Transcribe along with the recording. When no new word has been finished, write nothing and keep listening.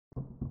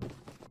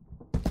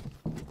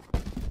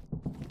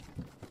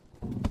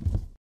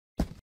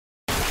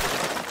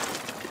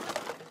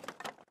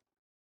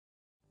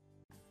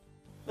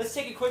let's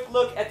take a quick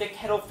look at the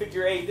kettle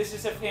figure 8. This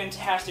is a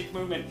fantastic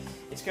movement.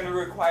 It's going to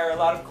require a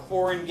lot of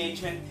core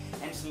engagement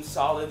and some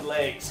solid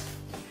legs.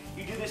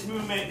 You do this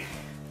movement,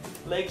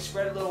 legs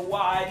spread a little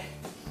wide.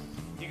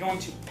 You're going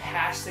to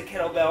pass the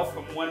kettlebell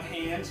from one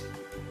hand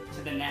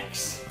to the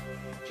next.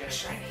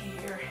 Just right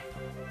here.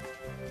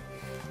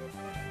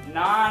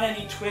 Not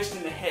any twist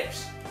in the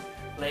hips.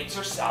 Legs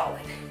are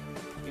solid.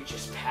 You're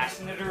just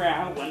passing it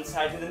around one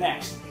side to the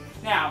next.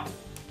 Now,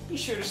 be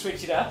sure to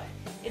switch it up.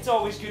 It's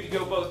always good to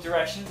go both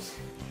directions.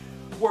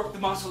 Work the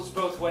muscles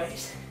both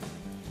ways.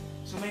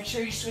 So make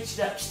sure you switch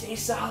it up, stay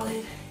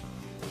solid.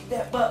 Keep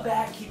that butt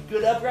back, keep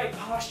good upright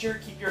posture,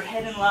 keep your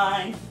head in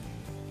line,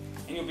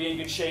 and you'll be in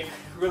good shape.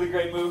 Really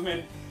great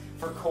movement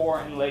for core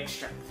and leg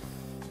strength.